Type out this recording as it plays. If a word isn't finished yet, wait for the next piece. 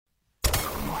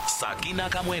Sakina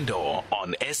Kamwendo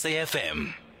on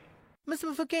SAFM.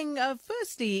 Mr. Mofokeng,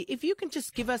 firstly, if you can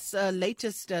just give us a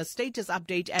latest status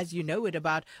update as you know it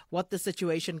about what the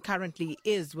situation currently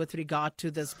is with regard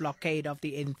to this blockade of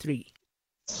the N3.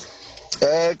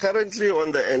 Currently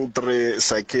on the N3,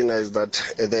 Sakina, is that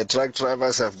the truck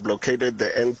drivers have blockaded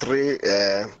the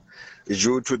N3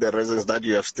 due to the reasons that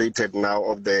you have stated now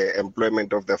of the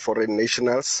employment of the foreign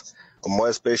nationals, more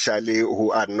especially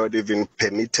who are not even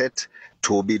permitted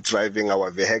to be driving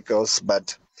our vehicles.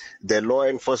 But the law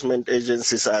enforcement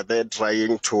agencies are there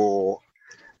trying to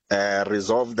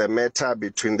resolve the matter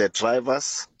between the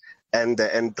drivers and the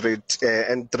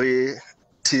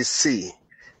N3TC.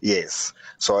 Yes,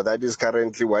 so that is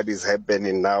currently what is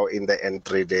happening now in the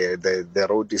N3. The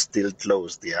road is still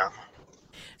closed, yeah.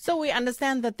 So we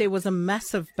understand that there was a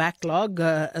massive backlog,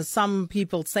 some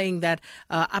people saying that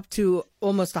up to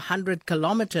almost 100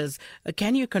 kilometers.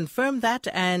 Can you confirm that,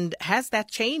 and has that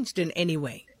changed in any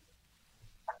way?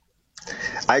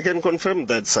 I can confirm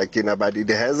that, Sakina, but it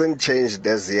hasn't changed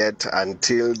as yet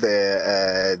until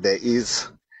there is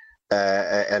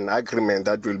an agreement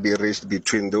that will be reached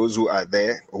between those who are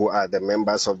there, who are the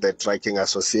members of the trucking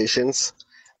associations,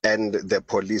 and the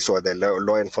police or the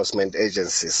law enforcement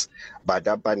agencies. But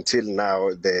up until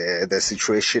now, the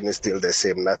situation is still the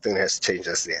same. Nothing has changed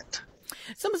as yet.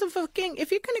 So, Mr. Mofokeng,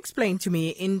 if you can explain to me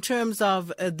in terms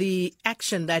of the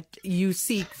action that you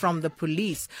seek from the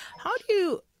police, how do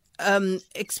you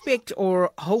expect or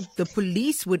hope the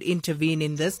police would intervene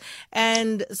in this?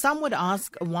 And some would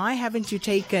ask, why haven't you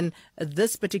taken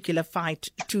this particular fight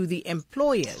to the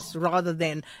employers rather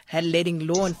than letting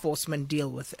law enforcement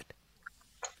deal with it?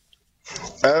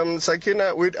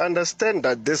 Sakina, we understand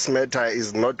that this matter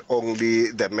is not only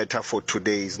the matter for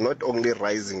today, it's not only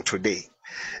rising today.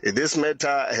 This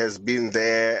matter has been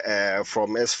there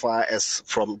from as far as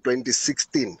from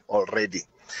 2016 already.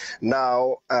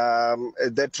 Now,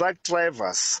 the truck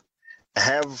drivers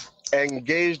have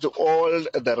engaged all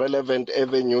the relevant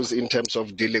avenues in terms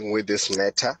of dealing with this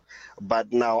matter.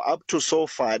 But now, up to so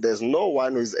far, there's no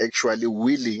one who is actually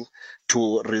willing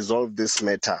to resolve this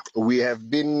matter. We have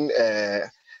been,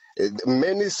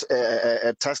 many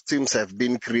task teams have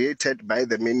been created by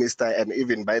the minister and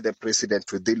even by the president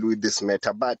to deal with this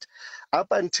matter. But up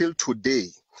until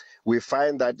today, we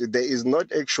find that there is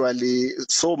not actually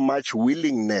so much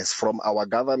willingness from our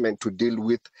government to deal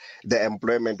with the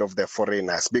employment of the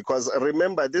foreigners. Because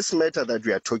remember, this matter that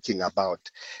we are talking about,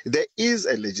 there is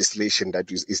a legislation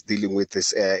that is dealing with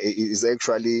this, is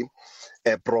actually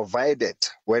provided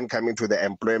when coming to the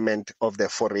employment of the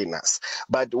foreigners.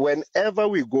 But whenever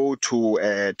we go to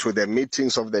the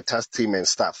meetings of the task team and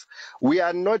stuff, we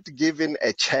are not given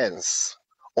a chance,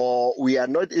 or we are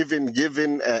not even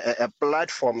given a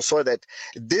platform so that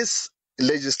this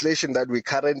legislation that we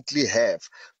currently have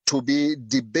to be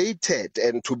debated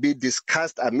and to be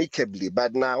discussed amicably.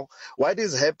 But now, what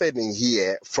is happening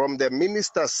here from the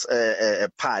minister's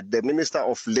part, the Minister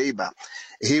of Labour,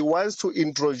 he wants to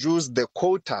introduce the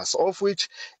quotas, of which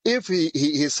if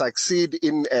he succeed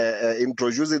in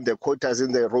introducing the quotas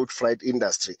in the road freight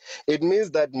industry, it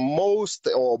means that most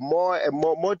or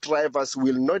more drivers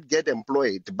will not get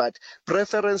employed, but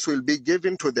preference will be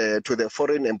given to the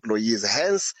foreign employees.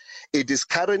 Hence, it is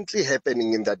currently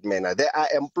happening in that manner. There are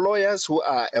employers who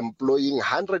are employing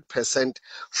 100%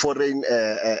 foreign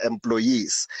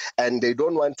employees, and they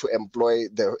don't want to employ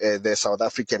the South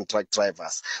African truck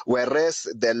drivers, whereas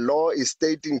the law is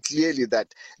stating clearly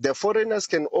that the foreigners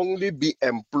can only be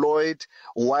employed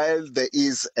while there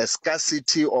is a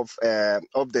scarcity of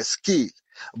the skill.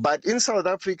 But in South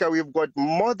Africa, we've got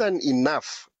more than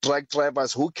enough truck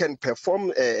drivers who can perform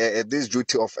this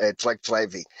duty of truck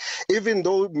driving. Even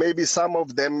though maybe some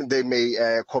of them, they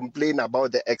may complain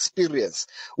about the experience.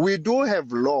 We do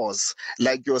have laws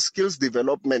like your Skills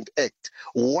Development Act.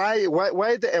 Why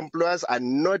the employers are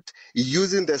not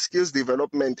using the Skills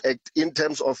Development Act in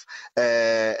terms of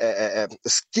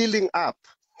skilling up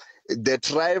the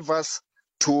drivers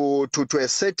to a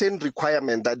certain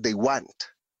requirement that they want?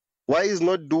 Why is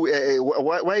not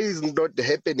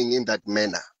happening in that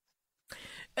manner?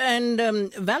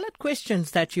 And valid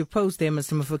questions that you posed there,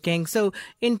 Mr. Mofokeng. So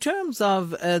in terms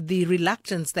of the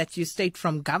reluctance that you state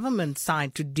from government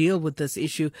side to deal with this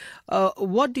issue,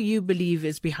 what do you believe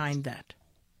is behind that?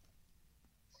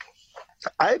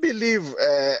 I believe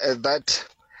that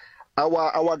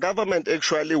Our government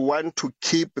actually want to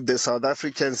keep the South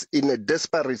Africans in a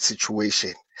desperate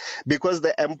situation, because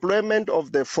the employment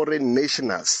of the foreign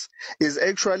nationals is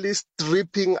actually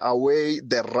stripping away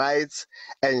the rights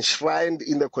enshrined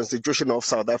in the Constitution of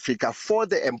South Africa for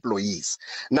the employees.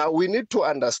 Now, we need to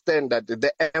understand that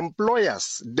the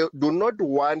employers do not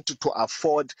want to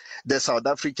afford the South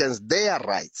Africans their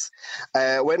rights.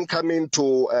 When coming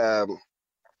to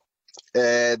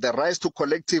the rights to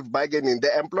collective bargaining,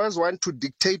 the employers want to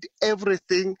dictate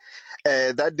everything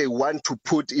that they want to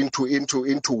put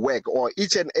into work, or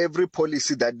each and every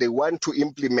policy that they want to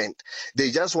implement.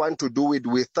 They just want to do it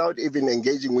without even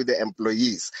engaging with the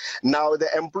employees. Now, the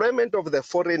employment of the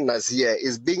foreigners here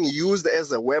is being used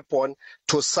as a weapon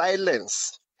to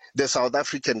silence the South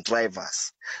African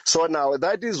drivers. So now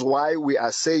that is why we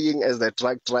are saying, as the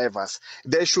truck drivers,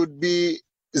 there should be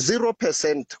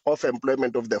 0% of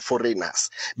employment of the foreigners,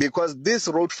 because this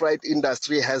road freight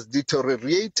industry has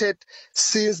deteriorated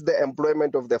since the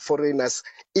employment of the foreigners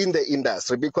in the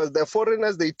industry, because the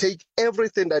foreigners, they take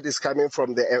everything that is coming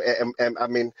from the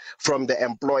from the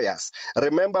employers.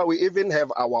 Remember, we even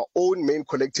have our own main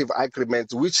collective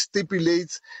agreement which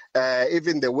stipulates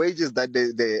even the wages that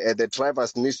the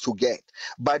drivers need to get,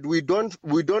 but we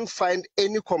don't find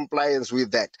any compliance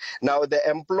with that. Now the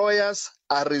employers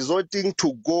are resorting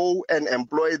to go and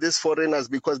employ these foreigners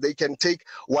because they can take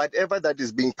whatever that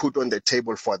is being put on the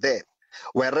table for them.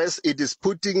 Whereas it is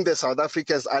putting the South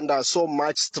Africans under so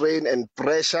much strain and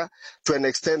pressure to an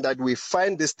extent that we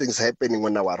find these things happening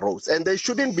on our roads, and they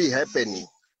shouldn't be happening.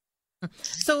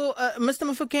 So, Mr.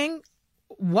 Mofokeng,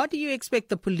 what do you expect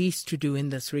the police to do in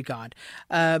this regard?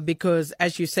 Because,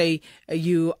 as you say,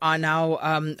 you are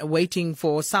now waiting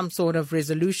for some sort of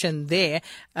resolution there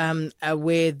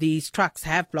where these trucks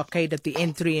have blockaded the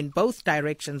N3 in both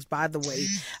directions, by the way,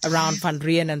 around Van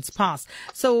Riemen's Pass.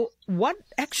 So what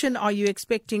action are you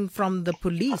expecting from the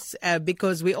police?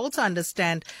 Because we also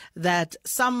understand that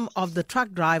some of the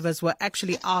truck drivers were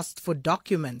actually asked for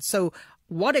documents. So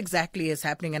what exactly is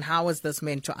happening, and how is this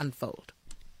meant to unfold?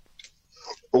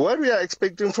 What we are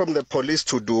expecting from the police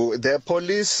to do, the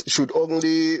police should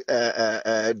only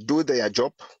do their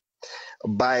job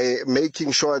by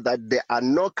making sure that there are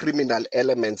no criminal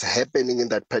elements happening in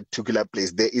that particular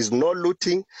place. There is no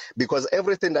looting, because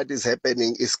everything that is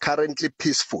happening is currently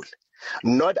peaceful.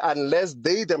 Not unless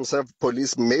they themselves,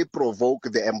 police, may provoke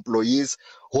the employees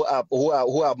who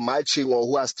are marching or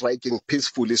who are striking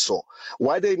peacefully. So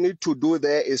what they need to do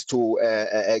there is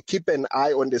to keep an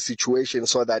eye on the situation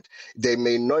so that there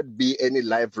may not be any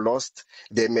life lost,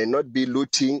 there may not be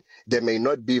looting, there may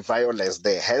not be violence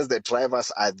there. Hence, the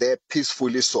drivers are there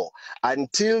peacefully. So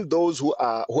until those who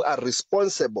are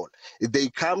responsible, they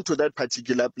come to that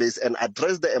particular place and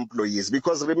address the employees.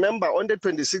 Because remember, on the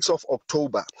 26th of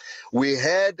October, we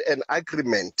had an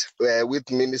agreement with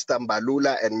Minister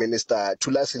Mbalula and Minister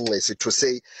Thula Singesi to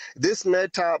say this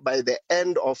matter by the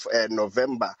end of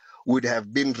November would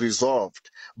have been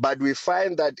resolved. But we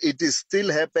find that it is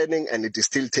still happening and it is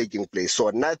still taking place.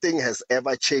 So nothing has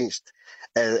ever changed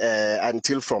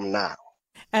until from now.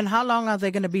 And how long are they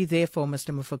going to be there for,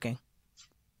 Mr. Mofokeng?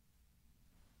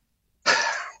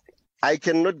 I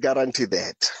cannot guarantee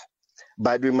that.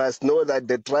 But we must know that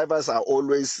the drivers are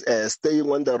always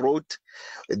staying on the road.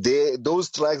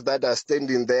 Those trucks that are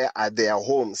standing there are their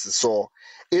homes. So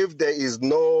if there is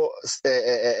no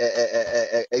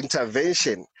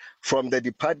intervention from the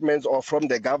departments or from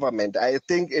the government, I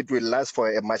think it will last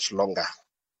for a much longer.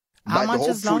 How but much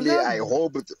is longer? I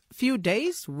hope few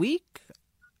days, week?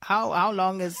 How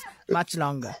long is much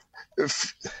longer?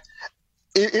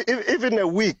 Even a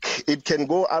week. It can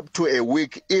go up to a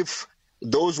week if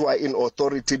those who are in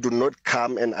authority do not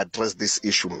come and address this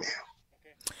issue.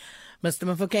 Mr.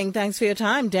 Mofokeng, thanks for your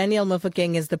time. Daniel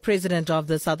Mofokeng is the president of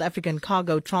the South African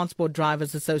Cargo Transport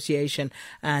Drivers Association,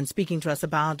 and speaking to us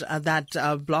about that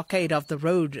blockade of the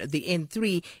road, the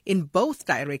N3, in both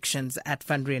directions at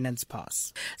Van Riemen's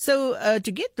Pass. So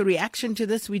to get the reaction to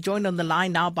this, we joined on the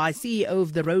line now by CEO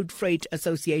of the Road Freight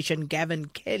Association, Gavin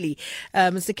Kelly.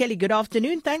 Mr. Kelly, good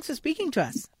afternoon. Thanks for speaking to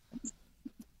us.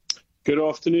 Good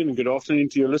afternoon, and good afternoon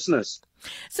to your listeners.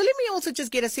 So let me also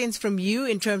just get a sense from you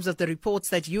in terms of the reports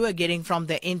that you are getting from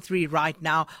the N3 right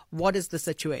now. What is the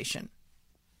situation?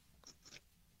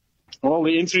 Well,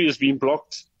 the N3 has been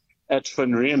blocked at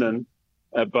Van Riemen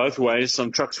both ways.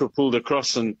 Some trucks were pulled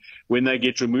across, and when they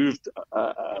get removed,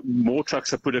 more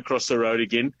trucks are put across the road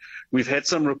again. We've had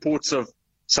some reports of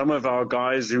some of our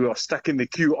guys who are stuck in the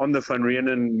queue on the Van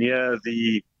Riemen near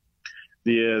the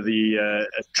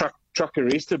truck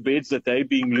arrestor beds, that they're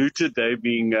being looted, they're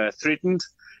being threatened.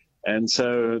 And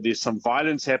so there's some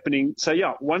violence happening. So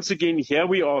yeah, once again, here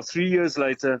we are 3 years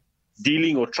later,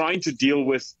 dealing or trying to deal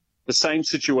with the same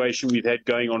situation we've had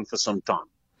going on for some time.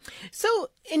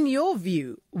 So, in your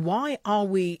view, why are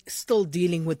we still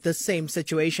dealing with the same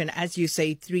situation, as you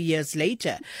say, 3 years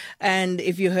later? And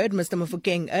if you heard Mr.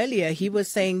 Mofokeng earlier, he was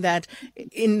saying that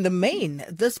in the main,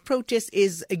 this protest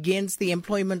is against the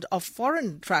employment of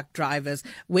foreign truck drivers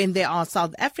when there are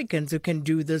South Africans who can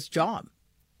do this job.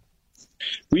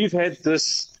 We've had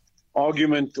this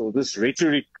argument or this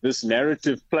rhetoric, this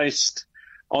narrative placed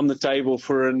on the table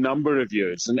for a number of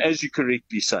years. And as you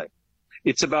correctly say,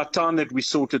 it's about time that we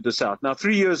sorted this out. Now,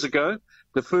 3 years ago,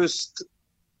 the first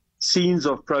scenes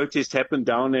of protest happened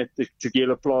down at the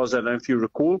Tugela Plaza. I don't know if you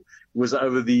recall. It was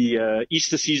over the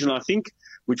Easter season, I think,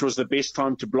 which was the best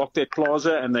time to block that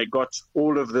plaza, and they got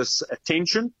all of this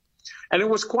attention. And it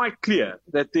was quite clear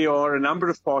that there are a number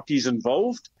of parties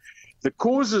involved. The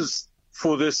causes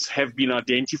for this have been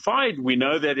identified. We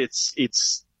know that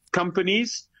it's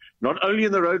companies, not only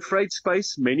in the road freight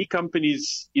space, many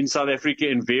companies in South Africa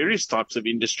in various types of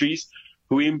industries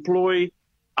who employ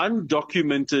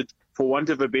undocumented, for want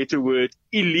of a better word,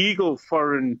 illegal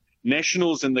foreign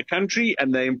nationals in the country,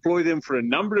 and they employ them for a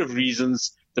number of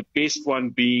reasons, the best one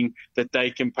being that they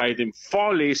can pay them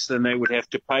far less than they would have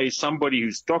to pay somebody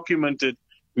who's documented,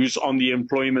 who's on the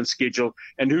employment schedule,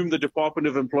 and whom the Department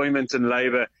of Employment and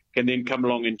Labour can then come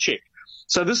along and check.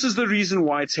 So this is the reason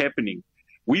why it's happening.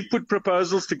 We've put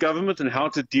proposals to government on how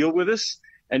to deal with this,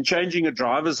 and changing a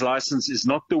driver's license is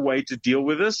not the way to deal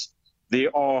with this.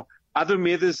 There are other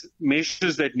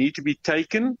measures that need to be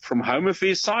taken from Home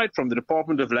Affairs side, from the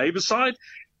Department of Labour side,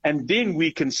 and then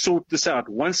we can sort this out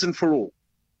once and for all.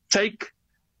 Take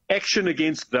action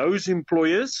against those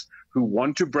employers who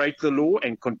want to break the law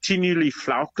and continually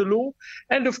flout the law,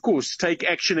 and of course take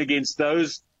action against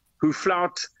those who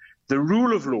flout the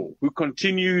rule of law, who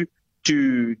continue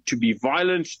to be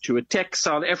violent, to attack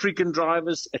South African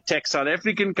drivers, attack South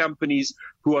African companies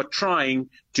who are trying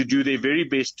to do their very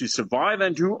best to survive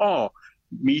and who are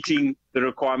meeting the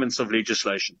requirements of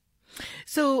legislation.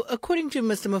 So, according to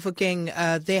Mr.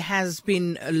 Mofokeng, there has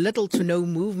been little to no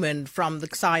movement from the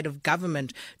side of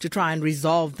government to try and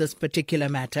resolve this particular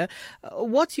matter.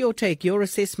 What's your take, your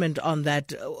assessment on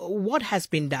that? What has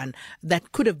been done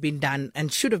that could have been done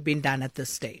and should have been done at this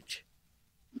stage?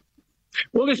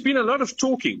 Well, there's been a lot of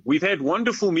talking. We've had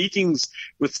wonderful meetings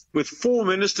with 4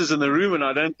 ministers in the room, and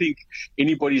I don't think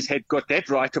anybody's got that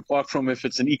right, apart from if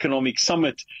it's an economic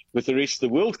summit with the rest of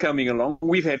the world coming along.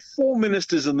 We've had 4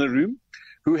 ministers in the room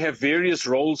who have various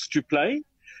roles to play.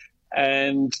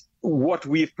 And what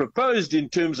we've proposed in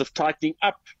terms of tightening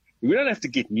up, we don't have to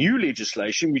get new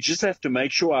legislation. We just have to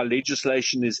make sure our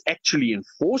legislation is actually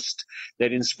enforced,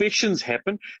 that inspections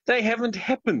happen. They haven't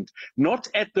happened, not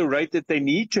at the rate that they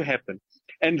need to happen.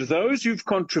 And those who've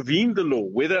contravened the law,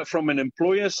 whether from an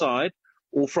employer side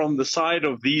or from the side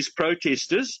of these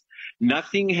protesters,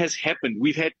 nothing has happened.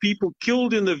 We've had people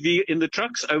killed in the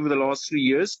trucks over the last 3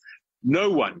 years. No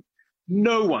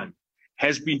one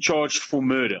has been charged for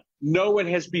murder. No one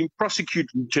has been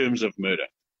prosecuted in terms of murder.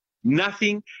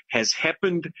 Nothing has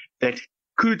happened that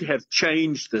could have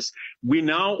changed this. We're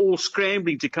now all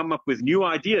scrambling to come up with new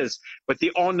ideas, but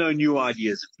there are no new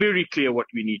ideas. Very clear what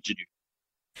we need to do.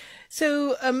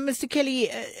 So, Mr. Kelly,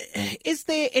 is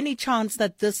there any chance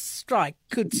that this strike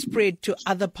could spread to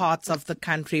other parts of the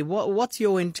country? What's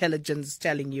your intelligence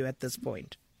telling you at this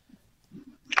point?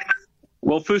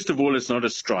 Well, first of all, it's not a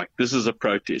strike. This is a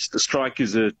protest. A strike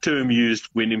is a term used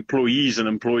when employees and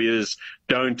employers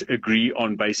don't agree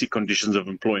on basic conditions of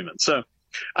employment. So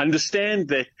understand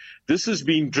that this has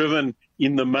been driven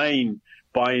in the main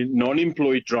by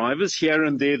non-employed drivers. Here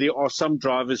and there are some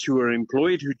drivers who are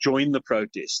employed who join the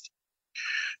protest.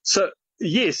 So,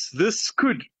 yes, this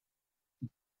could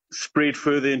spread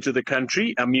further into the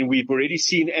country. I mean, we've already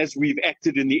seen as we've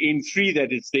acted in the N3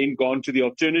 that it's then gone to the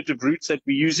alternative routes that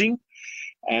we're using.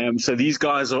 So these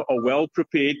guys are well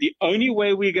prepared. The only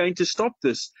way we're going to stop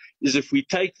this is if we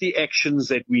take the actions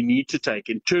that we need to take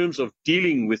in terms of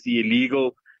dealing with the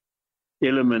illegal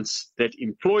elements that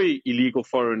employ illegal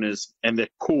foreigners and that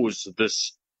cause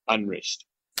this unrest.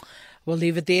 We'll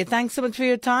leave it there. Thanks so much for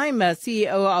your time,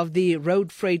 CEO of the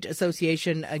Road Freight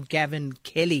Association, Gavin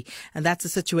Kelly. And that's the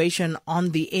situation on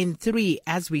the N3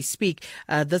 as we speak.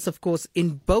 This, of course,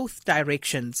 in both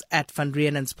directions at Van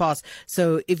Riemen's Pass.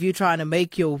 So if you're trying to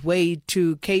make your way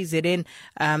to KZN,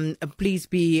 please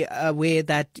be aware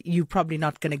that you're probably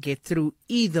not going to get through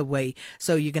either way.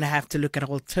 So you're going to have to look at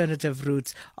alternative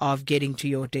routes of getting to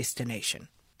your destination.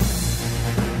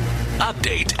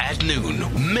 Update at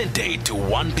noon, midday to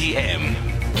 1 p.m.